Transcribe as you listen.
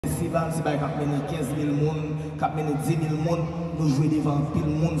festival, c'est pas cap mener 15 000 personnes, cap mener 10 000 personnes, nous jouer devant pile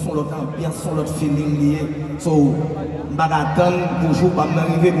monde, son l'autre ambiance, son l'autre feeling lié. So, m'attendre pour jour pas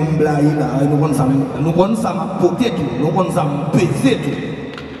m'arriver pour me blaguer là, nous connaissons ça m'a porté tout, nous connaissons ça m'a pesé tout.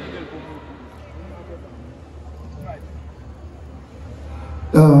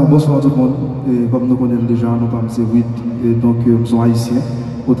 Bonsoir tout le monde. Et comme nous connaissons déjà, nous sommes c'est 8, et donc nous sommes haïtiens,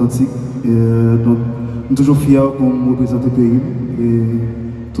 authentiques. Donc nous sommes toujours fiers pour nous représenter le pays.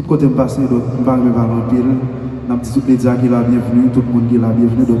 Et tout côté passé, donc nous ne pouvons pas en pile. Nous avons dit tous les médias qui sont la bienvenue, tout le monde qui est la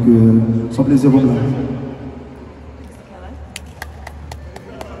bienvenue. Donc c'est un plaisir pour nous.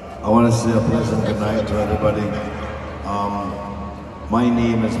 I want to say a pleasant good night to everybody. My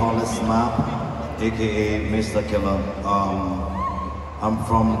name is Hollis Map, aka Mr. Killer. I'm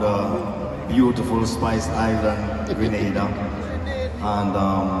from the beautiful Spice Island, Grenada, and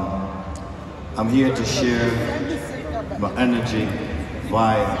I'm here to share my energy,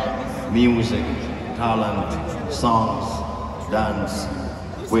 vibe, music, talent, songs, dance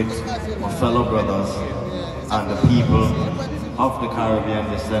with my fellow brothers and the people of the Caribbean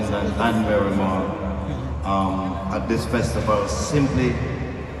descendant and very more at this festival, simply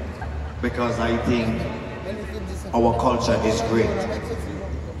because I think our culture is great.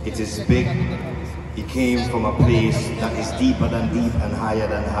 It is big. It came from a place that is deeper than deep and higher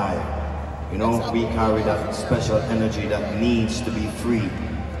than high. You know, we carry that special energy that needs to be free.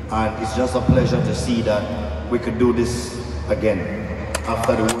 And it's just a pleasure to see that we could do this again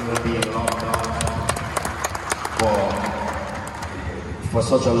after the world being locked down for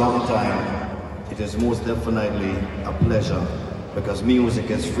such a long time. It is most definitely a pleasure because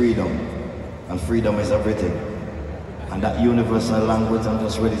music is freedom and freedom is everything. And that universal language, I'm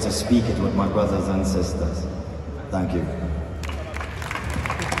just ready to speak it with my brothers and sisters. Thank you.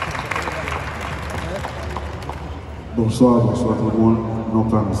 Bonsoir, bonsoir tout le monde. Non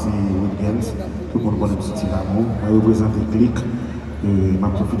pas ici Weekends. Tout le monde connaît M. Tilamo. Je représente le clic. Je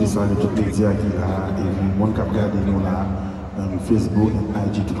profite de ça de tous les médias qui là et le monde qui a regardé nous là, Facebook,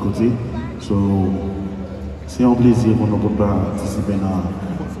 IG, tout côté. So, c'est un plaisir pour nous de participer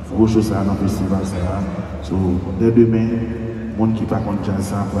dans gros choses dans le festival. So, dès demain, les gens qui ne connaissent pas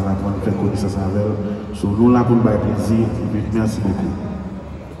jazz, vont apprendre à faire connaissance avec eux. So, nous là pour nous faire plaisir. Et puis, merci beaucoup.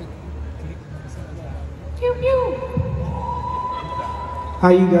 Pew pew. How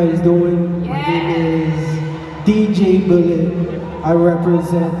you guys doing? Yeah. My name is DJ Bullet. I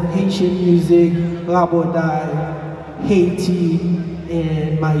represent Haitian music, Labodai, Haiti,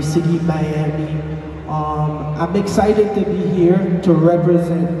 and my city, Miami. I'm excited to be here to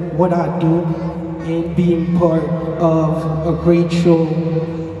represent what I do and being part of a great show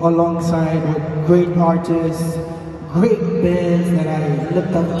alongside with great artists, great bands that I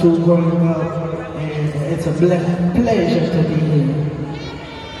looked up to growing up, and it's a pleasure to be here.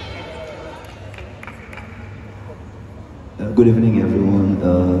 Good evening, everyone.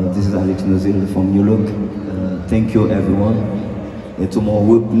 This is Alex Nozil from New Look. Thank you, everyone.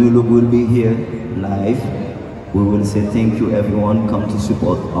 Tomorrow, New Look will be here live. We will say thank you, everyone. Come to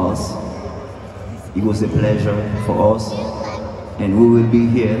support us. It was a pleasure for us, and we will be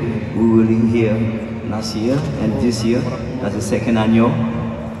here. We will be here last year and this year as the second annual,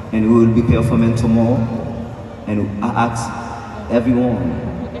 and we will be performing tomorrow. And I ask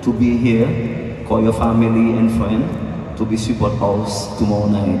everyone to be here, call your family and friends to be support us tomorrow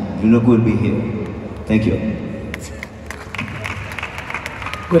night. You know we'll be here. Thank you.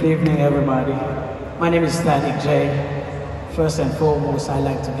 Good evening, everybody. My name is Static J. First and foremost, I'd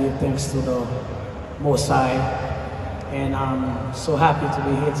like to give thanks to the Most High, and I'm so happy to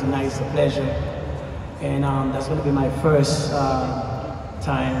be here tonight. It's a pleasure, and that's going to be my first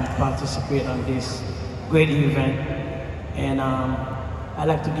time to participate on this great event. And I'd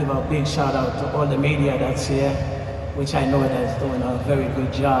like to give a big shout out to all the media that's here, which I know that's doing a very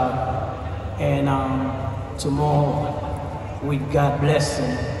good job. And tomorrow, with God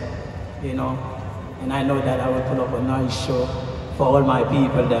blessing, you know, and I know that I will put up a nice show for all my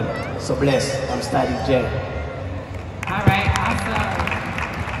people then. So bless. I'm Static J. All right,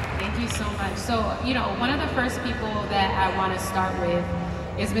 awesome. Thank you so much. So, you know, one of the first people that I want to start with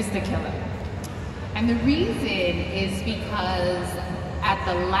is Mr. KILLA. And the reason is because at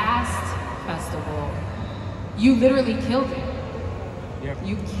the last festival, you literally killed it. Yep.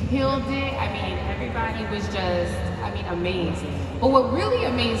 You killed it. I mean, everybody was just, amazed. But what really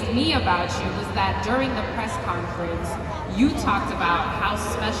amazed me about you was that during the press conference, you talked about how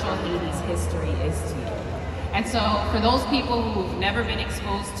special Haiti's history is to you. And so for those people who've never been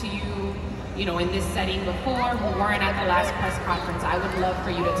exposed to you, you know, in this setting before, who weren't at the last press conference, I would love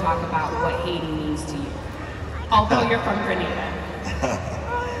for you to talk about what Haiti means to you. Although you're from Grenada.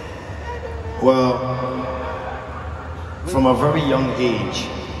 Well, from a very young age,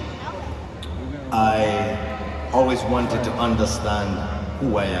 I always wanted to understand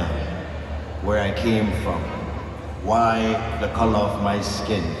who I am, where I came from, why the color of my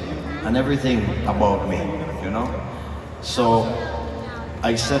skin, and everything about me, you know? So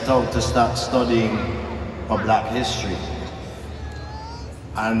I set out to start studying Black history.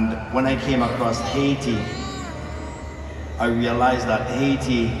 And when I came across Haiti, I realized that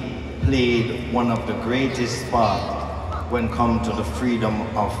Haiti played one of the greatest parts when it comes to the freedom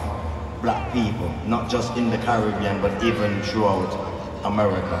of Black people, not just in the Caribbean, but even throughout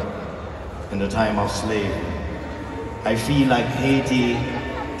America in the time of slavery. I feel like Haiti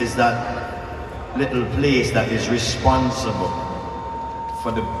is that little place that is responsible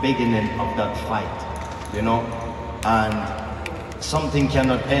for the beginning of that fight, you know? And something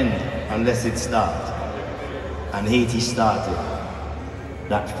cannot end unless it starts. And Haiti started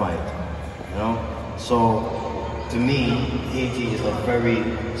that fight, you know? So, to me, Haiti is a very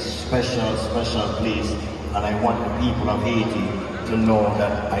special place, and I want the people of Haiti to know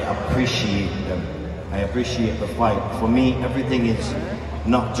that I appreciate them. I appreciate the fight. For me, everything is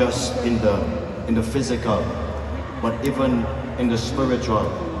not just in the physical, but even in the spiritual.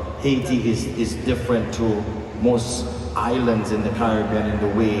 Haiti is different to most islands in the Caribbean in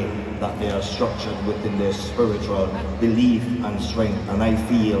the way that they are structured within their spiritual belief and strength. And I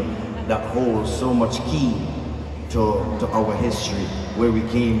feel that holds so much key to our history, where we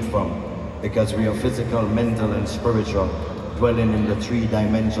came from, because we are physical, mental, and spiritual, dwelling in the 3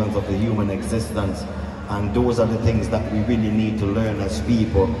 dimensions of the human existence. And those are the things that we really need to learn as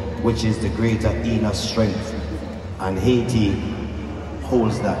people, which is the greater inner strength. And Haiti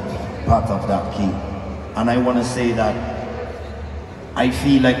holds that, part of that key. And I want to say that I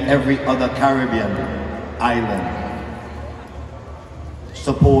feel like every other Caribbean island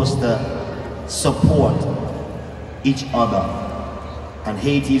supposed to support each other. And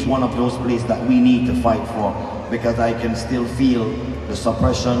Haiti is one of those places that we need to fight for, because I can still feel the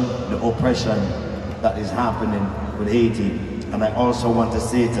suppression, the oppression that is happening with Haiti. And I also want to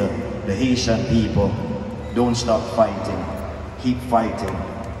say to the Haitian people, don't stop fighting, keep fighting.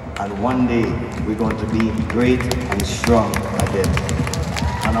 And one day we're going to be great and strong again.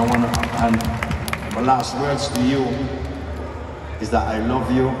 And I want to, and my last words to you is that I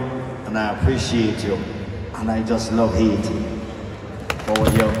love you and I appreciate you. And I just love Haiti for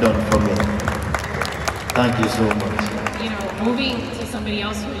what you have done for me. Thank you so much. You know, moving to somebody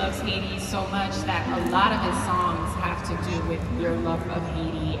else who loves Haiti so much that a lot of his songs have to do with your love of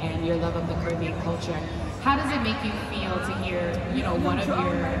Haiti and your love of the Caribbean culture. How does it make you feel to hear, you know, one of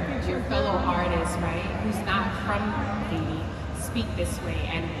your fellow artists, right, who's not from Haiti, speak this way?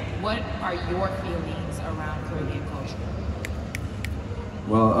 And what are your feelings around Caribbean culture?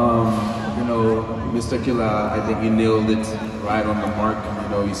 Well, you know, Mr. KILLA, I think you nailed it right on the mark. You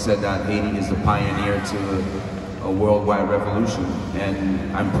know, you said that Haiti is the pioneer to a worldwide revolution,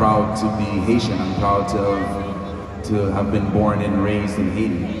 and I'm proud to be Haitian. I'm proud to have been born and raised in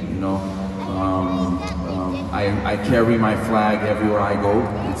Haiti. You know, I carry my flag everywhere I go.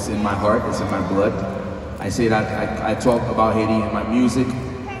 It's in my heart. It's in my blood. I say that I talk about Haiti in my music.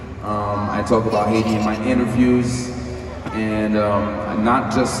 I talk about Haiti in my interviews. And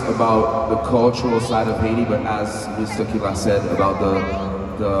not just about the cultural side of Haiti, but as Mr. KILLA said, about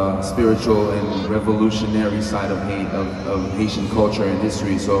the spiritual and revolutionary side of Haitian culture and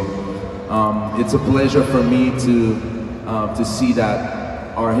history. So it's a pleasure for me to see that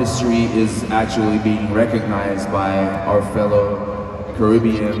our history is actually being recognized by our fellow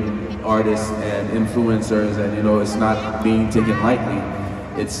Caribbean artists and influencers, and you know, it's not being taken lightly.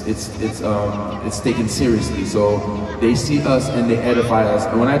 It's taken seriously. So they see us and they edify us.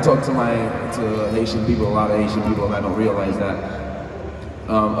 And when I talk to Haitian people, a lot of Haitian people, I don't realize that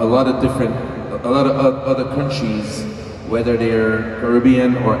a lot of other countries, whether they're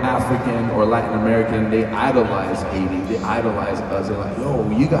Caribbean or African or Latin American, they idolize Haiti. They idolize us. They're like,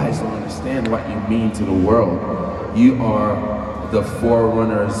 yo, you guys don't understand what you mean to the world. You are the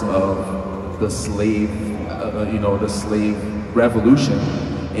forerunners of the slave, you know, the slave revolution,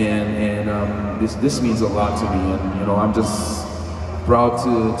 and this means a lot to me, and you know, I'm just proud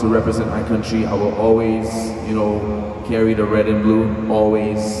to represent my country. I will always, you know, carry the red and blue,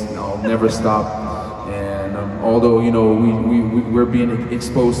 always. I'll never stop. And although, you know, we're being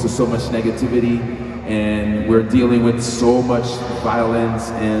exposed to so much negativity, and we're dealing with so much violence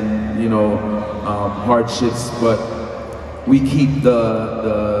and, you know, hardships, but we keep the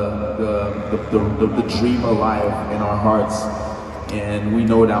dream alive in our hearts, and we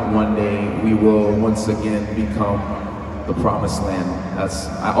know that one day we will once again become the promised land.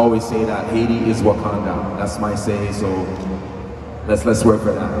 I always say that Haiti is Wakanda. That's my say. So let's work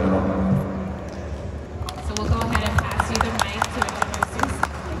for that, you know. So we'll go ahead and pass you the mic to introduce yourself.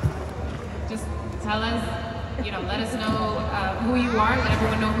 Just tell us, you know, let us know who you are, let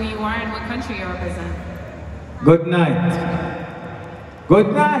everyone know who you are and what country you represent. Good night.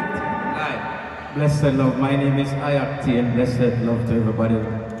 Good night. Blessed love. My name is AYITI, and blessed love to everybody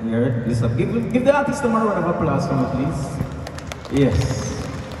here. Listen, give the artist a round of applause for me, please. Yes.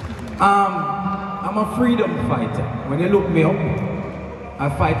 I'm a freedom fighter. When you look me up, I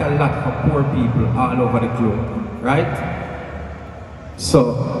fight a lot for poor people all over the globe, right?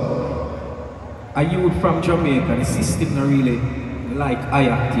 So, a youth from Jamaica, the system not really like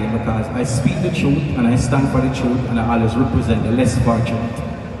AYITI because I speak the truth and I stand for the truth and I always represent the less fortunate.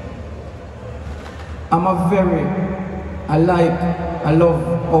 I love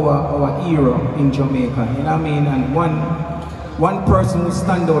our era in Jamaica, you know what I mean? And one person who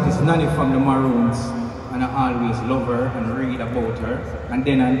stands out is Nanny from the Maroons, and I always love her and read about her, and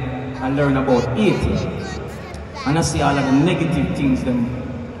then I learn about AYITI, and I see all of the negative things them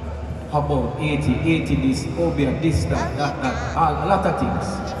about AYITI this, Obia, this, that, a lot of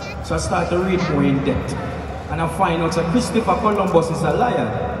things. So I start to read more in depth, and I find out that Christopher Columbus is a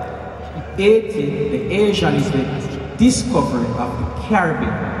liar. AYITI, the Asian, is the discovery of the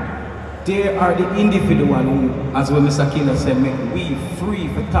Caribbean. They are the individual who, as well Mr. KILLA said, make we free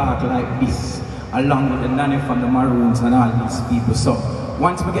to talk like this, along with the Nanny from the Maroons and all these people. So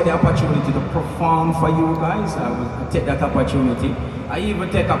once we get the opportunity to perform for you guys, I will take that opportunity. I even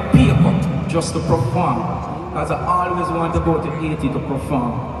take a pay cut just to perform, because I always want to go to AYITI to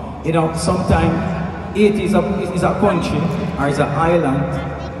perform. You know, sometimes AYITI is a country or is an island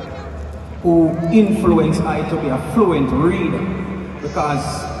who influence I to be a fluent reader, because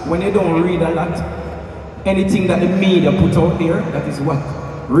when you don't read a lot, anything that the media put out there, that is what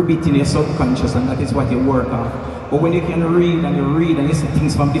ribbit in your subconscious, and that is what you work on. But when you can read and you see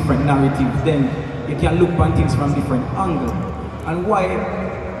things from different narratives, then you can look on things from different angles. And why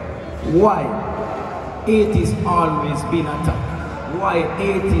AYITI is always been attacked, why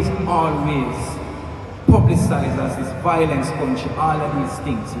AYITI is always publicized as this violence country, all of these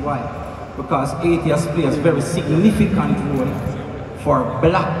things, why? Because AYITI has played a very significant role for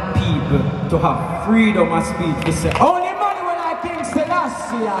black people to have freedom of speech to say, only money when I think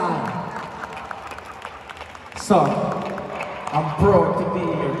Selassie. So, I'm proud to be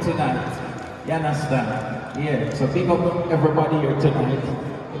here tonight. You understand? Yeah, so big up everybody here tonight.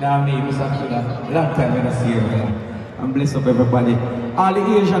 You know what I mean, Mr. KILLA. Long time when I see you. And bless up everybody. All the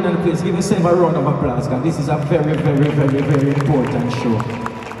Asian and please give yourself a round of applause, because this is a very, very, very, very important show.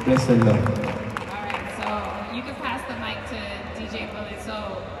 Bless the Lord. Alright, so you can pass the mic to DJ Bullet. So,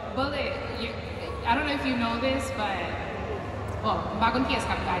 Bullet, I don't know if you know this, but, well, I don't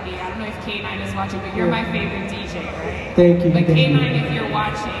know if K9 is watching, but you're my favorite DJ, right? Thank you. But K9, if you're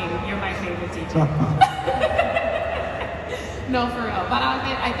watching, you're my favorite DJ. No, for real. But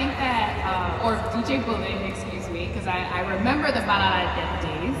I think that, or DJ Bullet, excuse me, because I remember the Balala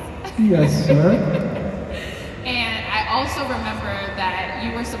days. Yes, sir. And I also remember that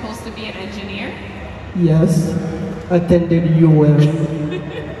you were supposed to be an engineer. Yes, attended UM.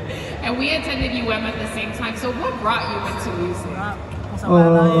 And we attended UM at the same time. So what brought you into music?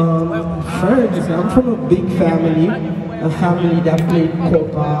 First, I'm from a big family. A family that played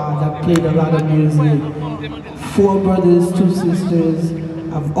copa, that played a lot of music. 4 brothers, 2 sisters.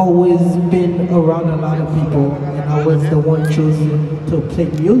 I've always been around a lot of people, and I was the one chosen to play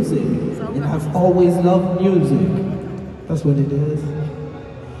music. And I've always loved music. That's what it is.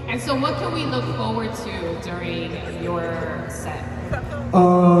 And so what can we look forward to during your set?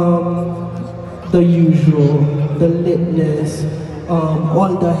 The usual, the litness,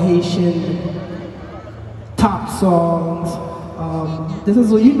 all the Haitian top songs. This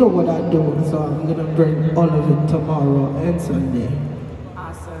is what you know what I do, so I'm gonna bring all of it tomorrow and Sunday.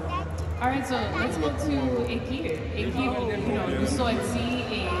 Awesome. All right, so let's go to Ekir. Ekir, you know, you saw it see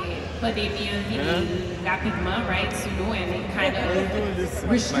a pandemia rapidement, right? So and it kind of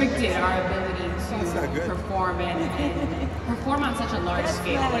restricted our ability to perform and perform on such a large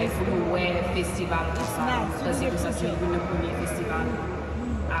scale, like where festival parce que ça c'est le premier festival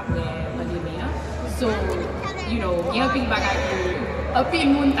après pandemia. So, you know, il y a un peu de bagages, un peu de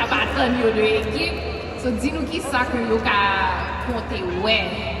monde t'a battu yo de équipe. So dis-nous qui ça que yo ka compter ouais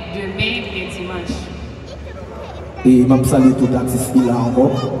demain et dimanche. Et je salue tout artiste qui là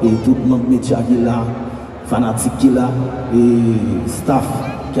encore, et tout le monde métier qui là, fanatique qui là, et staff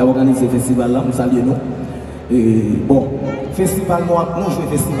qui a organisé le festival là, je salue nous. Et bon, festival, nous jouons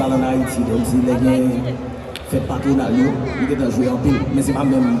festival en Haïti, donc il y a fête patronale, nous avons joué en pile, mais c'est pas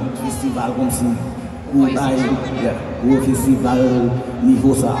même festival comme si, gros festival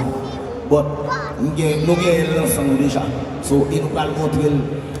niveau ça. But nous avons l'ensemble déjà. So, et nous allons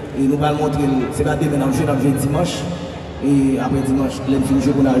montrer, c'est pas demain, nous jouons dimanche. Et après dimanche,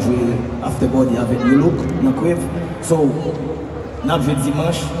 on a joué After Body avec New Look, dans Crève. So, nous avons joué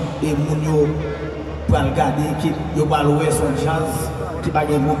dimanche et nous pour regarder qui va louer son jazz, qui n'a pas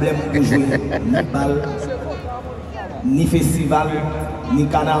de problème pour jouer ni bal, ni festival, ni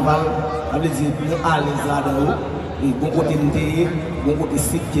carnaval. Ça veut dire nous à l'aise là-dedans. Et bon côté m'était, bon côté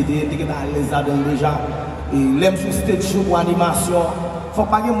site qui était à l'aise là-dedans déjà. Et l'aime sur stage show pour animation, il ne faut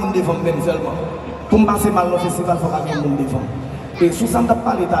pas que les gens devant même seulement. Pour me passer mal dans le festival, il faut pas que les gens devant. Et sous ça, on a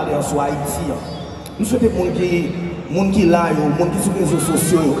parlé tout à l'heure sur Haïti. Nous souhaitons que les gens qui là, les gens qui sont sur les réseaux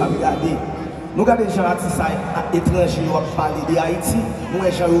sociaux, qui regardent. Nous regardons les gens étrangers qui parlent de Haïti. Nous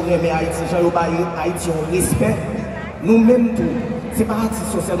les gens qui aiment Haïti, les gens qui Haïti ont respect. Nous-mêmes, ce n'est pas Haïti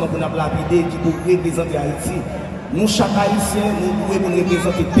socialement pour nous lapider qui pour représenter Haïti. Nous, chaque Haïtien, nous devons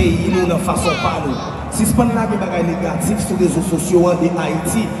représenter le pays, nous, de façon par nous. Si ce n'est pas des bagages négatifs sur les réseaux sociaux de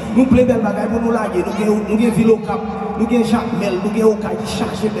Haïti, nous plaît belles bagages pour nous laguer. Nous avons Ville au Cap, nous avons Jacques Mel, nous avons Okaï qui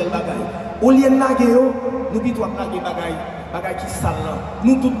charge belles bagages. Au lieu de laguer, nous devons laguer bagages qui sont là.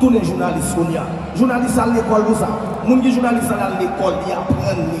 Nous, tous les journalistes, journalistes à l'école, nous qui journalistes à l'école, ils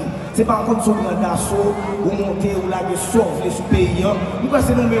apprennent. Ce n'est pas encore sur un assaut ou monter ou laguer sauver sur le pays. Nous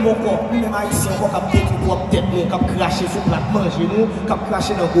pensons nous-mêmes encore, nous-mêmes haïtiens, encore qui détruisent notre tête, qui cracher sur la plate manger, qui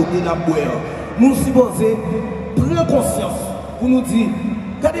cracher dans le côté, dans le boire. Nous supposons prendre conscience pour nous dire,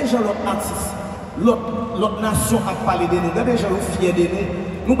 regardez les gens, l'autre artiste, l'autre nation a parlé de nous, regardez les gens fiers de nous.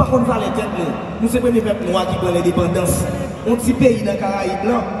 Nous par contre, les têtes, nous sommes les premiers peuples noirs qui prennent l'indépendance. On petit pays dans les Caraïbes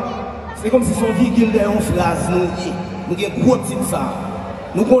blancs, c'est comme si son virgule derrière une phrase, nous avons gros titre ça.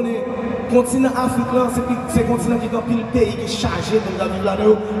 Nous connaissons le continent africain, c'est un continent qui est un pays qui est chargé de la vie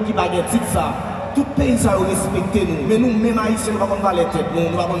là-dedans, qui n'a pas de titre ça. Tout pays ça respecte nous, mais nous, même haïtiens, nous ne pouvons pas les têtes, nous ne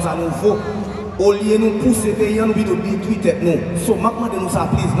pouvons pas ça nouveau. Au lieu de nous pousser les pays, nous devons détruire tête nous. So, maintenant, nous ça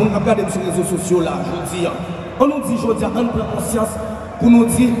plaise. Nous regardons sur les réseaux sociaux là, je dis. On nous dit, je dis, on prend conscience pour nous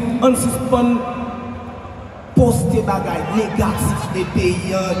dire, on suspend poster bagaille négatif des pays,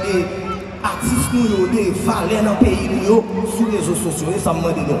 des artistes, des valeurs dans le pays, sur les réseaux sociaux. Et ça me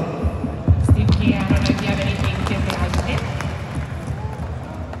demande nous. Steve Key, I don't know if you have anything to add.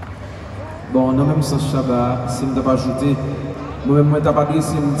 Bon, non, même sans Shabba, si je ne pas ajouté, moi-même, je n'ai pas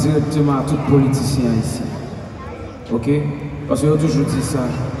adressé directement à tout politicien ici. Ok? Parce que j'ai toujours dit ça.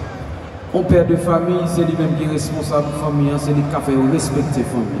 Un père de famille, c'est lui-même qui est responsable de la famille, c'est lui qui a fait respecter la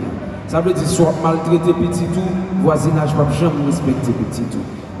famille. Ça veut dire soit maltraiter petit tout, voisinage, pas jamais respecter petit tout.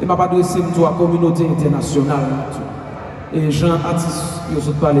 Et je n'ai pas adressé à la communauté internationale. Et Jean artiste, ils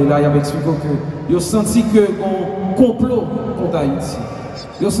ont parlé là, ils ont expliqué que ils ont senti que un complot contre Haïti.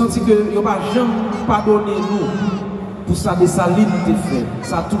 Ils ont senti que ils n'ont pas jamais pardonné nous. Pour ça, des Salines te fait,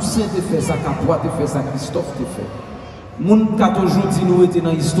 ça Toussaint te fait, ça Capois te fait, ça Christophe te fait. Moun qui a toujours dit nous étions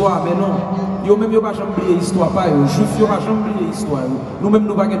dans l'histoire, mais non. Yo même yo pas jamais oublier l'histoire, pas yo. Juif yo pas jamais oublier l'histoire. Nous même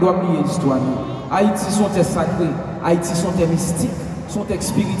nous pas doit oublier l'histoire. Haïti sont terre sacrée, Haïti sont terre mystique, sont terre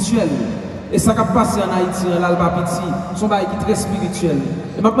spirituelle. Et ça qui a passé en Haïti, en l'Albapiti, sont des qui très spirituels.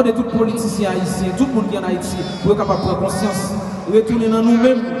 Et maintenant, de tous les politiciens haïtiens, tout le monde qui est en Haïti, pour être capable de prendre conscience, retourner dans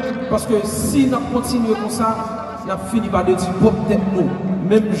nous-mêmes, parce que si nous continuons comme ça, nous avons fini par détruire peut-être nous.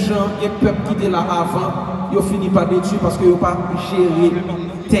 Même gens et peuples qui étaient là avant, ils ont fini par détruire parce qu'ils n'ont pas géré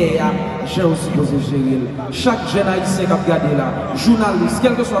terre, gens supposés gérer. Chaque jeune haïtien qui a regardé là, journaliste,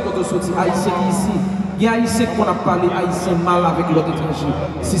 quel que soit votre sortie, haïtien ici, il y a haïtien qu'on a parlé, haïtien mal avec l'autre étranger.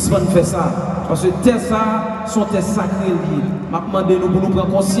 Si ce qu'on fait ça, parce que terre ça, sont terres sacrées liées. Maintenant, nous pour nous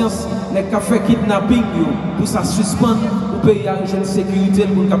prendre conscience, les cafés kidnapping, pour ça suspendre, pour payer à une sécurité,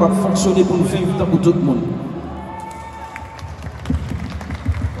 pour être capable de fonctionner, pour nous vivre pour tout le monde.